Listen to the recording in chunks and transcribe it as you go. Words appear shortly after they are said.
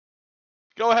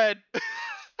Go ahead.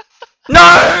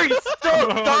 No! Stop!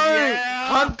 Don't!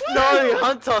 Yeah. No,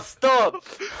 Hunter, stop!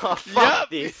 Oh, fuck Yep.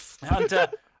 this. Hunter,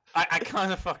 I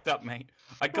kind of fucked up, mate.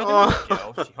 I got Oh. a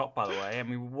girl. She hot, by the way, and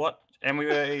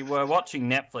we were watching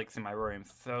Netflix in my room.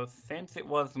 So since it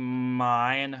was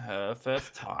my and her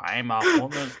first time, our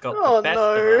hormones got Oh, the best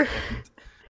no. of us.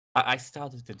 And I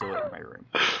started to do it in my room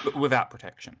without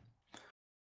protection.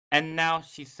 And now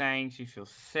she's saying she feels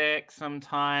sick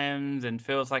sometimes and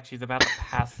feels like she's about to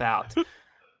pass out.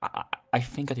 I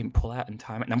think I didn't pull out in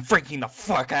time, and I'm freaking the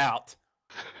fuck out.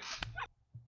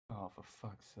 Oh, for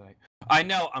fuck's sake! I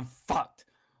know I'm fucked,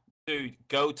 dude.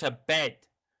 Go to bed.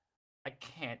 I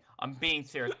can't. I'm being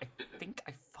serious. I think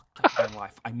I fucked up my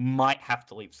life. I might have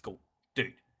to leave school,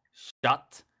 dude.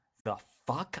 Shut the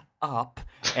fuck up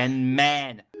and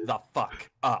man the fuck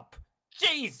up.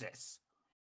 Jesus,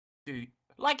 dude.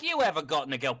 Like you ever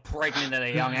gotten a girl pregnant at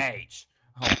a young age?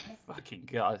 Oh my fucking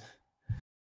god.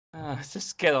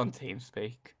 Just get on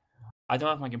TeamSpeak. I don't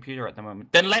have my computer at the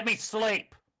moment. Then let me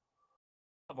sleep!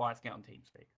 Otherwise, get on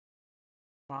TeamSpeak.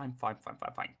 Fine.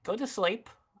 Go to sleep.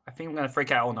 I think I'm gonna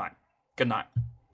freak out all night. Good night.